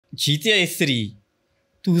GTA 3,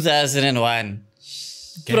 2001,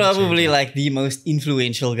 probably like the most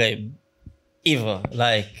influential game ever.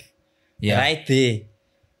 Like, right there.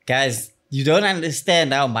 Guys, you don't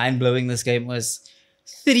understand how mind-blowing this game was.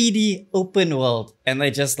 3D open world. And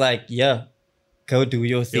they just like, yeah, go do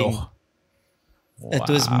your thing. Wow. It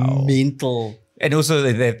was mental. And also,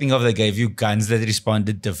 they think of they gave you guns that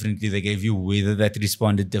responded differently. They gave you weather that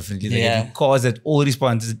responded differently. They gave you cars that all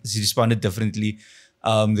responded differently.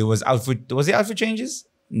 There was outfit. Was there outfit changes?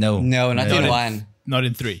 No. No, not in 1. Not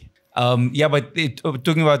in 3. Yeah, but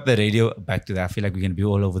talking about the radio, back to that, I feel like we're going to be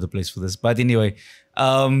all over the place for this. But anyway,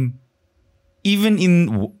 even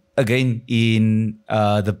in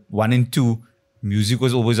the 1 and 2, music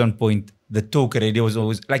was always on point. The talk radio was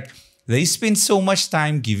always like, they spent so much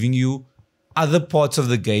time giving you other parts of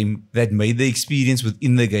the game that made the experience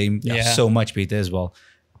within the game so much better as well.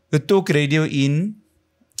 The talk radio in,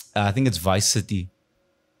 I think it's Vice City.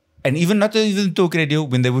 And even not even talk radio,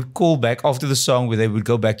 when they would call back after the song, where they would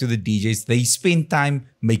go back to the DJs, they spent time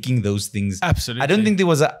making those things. Absolutely. I don't think there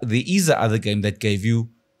is a other game that gave you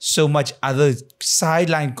so much other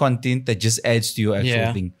sideline content that just adds to your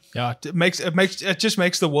actual thing. Yeah, it just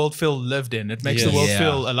makes the world feel lived in. It makes the world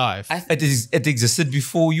feel alive. It existed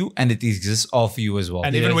before you and it exists after you as well.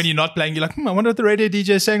 And even when you're not playing, you're like, I wonder what the radio DJ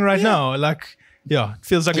is saying right now. Like, yeah, it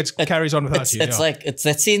feels like it carries on without you. It's like, it's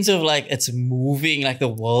that sense of like, it's moving, like the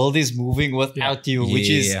world is moving without you,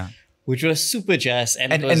 which was super jazz.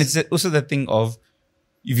 And it's also the thing of,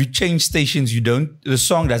 if you change stations, the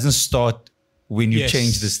song doesn't start when you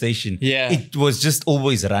change the station. Yeah. It was just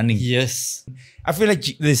always running. Yes. I feel like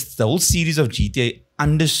the whole series of GTA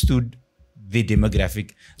understood their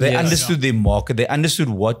demographic. They understood their market. They understood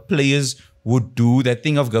what players would do. That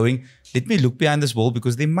thing of going, let me look behind this wall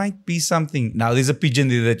because there might be something. Now there's a pigeon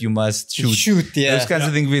there that you must shoot. Those kinds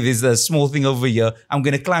of things where there's a small thing over here. I'm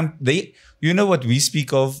going to climb. You know what we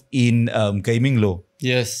speak of in gaming law?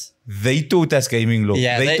 Yes. They taught us gaming law.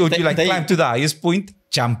 Yeah, they taught you like climb to the highest point,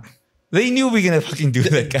 jump. They knew we were going to fucking do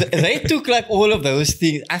that. They took like all of those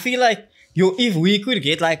things. I feel like if we could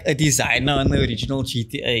get like a designer on the original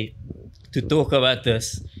GTA to talk about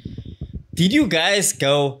this, did you guys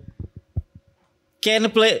go, can a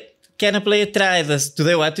player try this? Do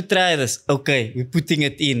they want to try this? Okay, we're putting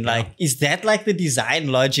it in. Like, is that like the design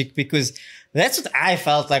logic? Because that's what I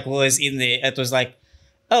felt like was in there. It was like,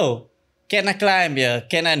 oh, can I climb here?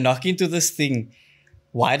 Can I knock into this thing?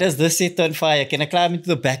 Why does this set on fire? Can I climb into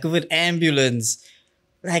the back of an ambulance?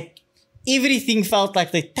 Like, everything felt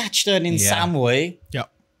like they touched on in some way. Yeah.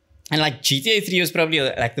 And like GTA 3 was probably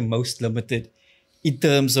like the most limited in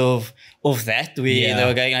terms of that, where they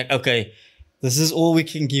were going like, okay, this is all we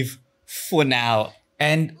can give for now.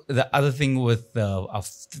 And the other thing with I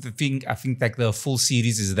think like the full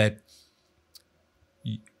series is that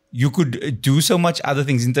you could do so much other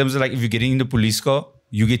things in terms of like, if you're getting in the police car,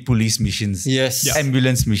 you get police missions,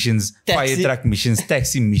 ambulance missions, fire truck missions,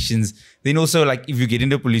 taxi missions. Then also like, if you get in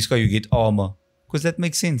the police car, you get armor. Because that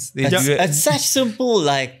makes sense. It's such simple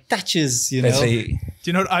like touches, you know. Do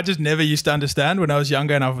you know what I just never used to understand when I was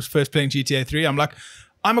younger and I was first playing GTA 3? I'm like,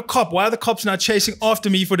 I'm a cop. Why are the cops now chasing after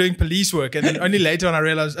me for doing police work? And then only later on I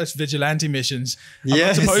realized it's vigilante missions. I'm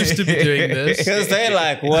not supposed to be doing this. Because they're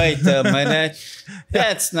like, wait a minute.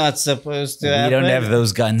 That's not supposed to happen. We don't have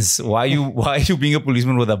those guns. Why are you being a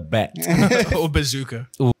policeman with a bat? Or bazooka.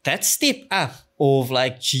 That step up of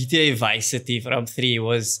like GTA Vice City from 3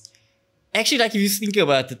 was actually, like, if you think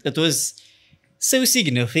about it, it was so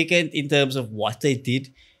significant in terms of what they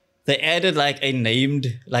did. They added like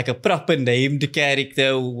a proper named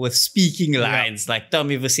character with speaking lines, like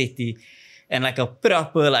Tommy Vercetti, and like a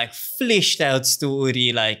proper like fleshed out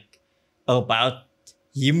story like about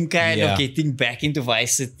him kind of getting back into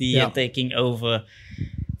Vice City and taking over.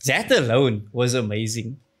 That alone was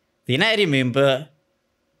amazing. Then I remember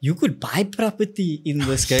you could buy property in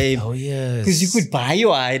this game. Oh yes. Because you could buy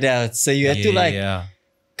your hideout. So you had to like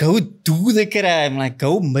go do the crime, like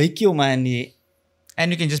go make your money. And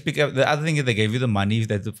you can just pick up the other thing that they gave you the money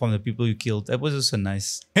from the people you killed. That was also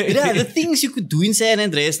nice. Yeah, the things you could do in San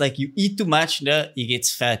Andreas, like you eat too much, he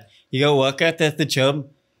gets fat. You go work out at the gym,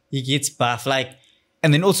 he gets buff. Like,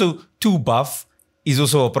 and then also too buff is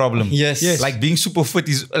also a problem. Yes. Like being super fit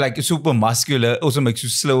is like super muscular also makes you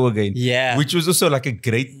slow again. Yeah. Which was also like a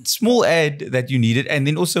great small ad that you needed. And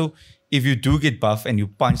then also, if you do get buff and you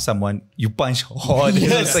punch someone, you punch hard.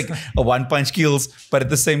 It's like a one punch kills, but at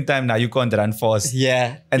the same time, now you can't run fast.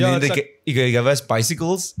 Yeah. And then you gave us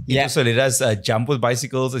bicycles. It also let us jump with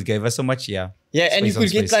bicycles. It gave us so much, Yeah, and you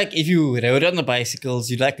could get like, if you rode on the bicycles,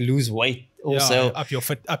 you'd like lose weight also. Up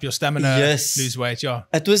your stamina, lose weight,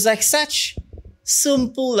 It was like such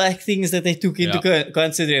simple like things that they took into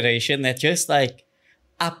consideration that just like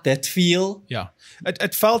up that feel. Yeah,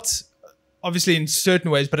 it felt obviously in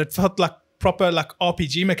certain ways, but it felt like proper like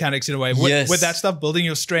RPG mechanics in a way. With that stuff, building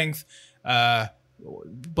your strength,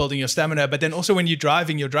 building your stamina, but then also when you're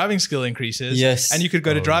driving, your driving skill increases. Yes. And you could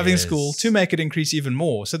go to driving school to make it increase even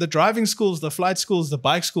more. So the driving schools, the flight schools, the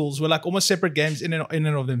bike schools were like almost separate games in and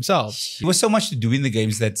of themselves. There was so much to do in the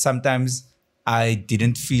games that sometimes I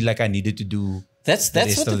didn't feel like I needed to do. That's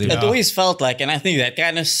what it always felt like. And I think that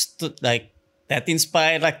kind of that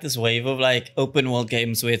inspired like this wave of like open world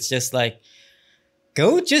games where it's just like,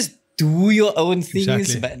 go just do your own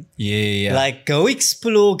things, man. Yeah. Like go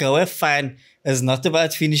explore, go have fun. It's not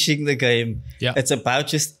about finishing the game. Yeah. It's about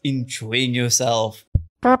just enjoying yourself.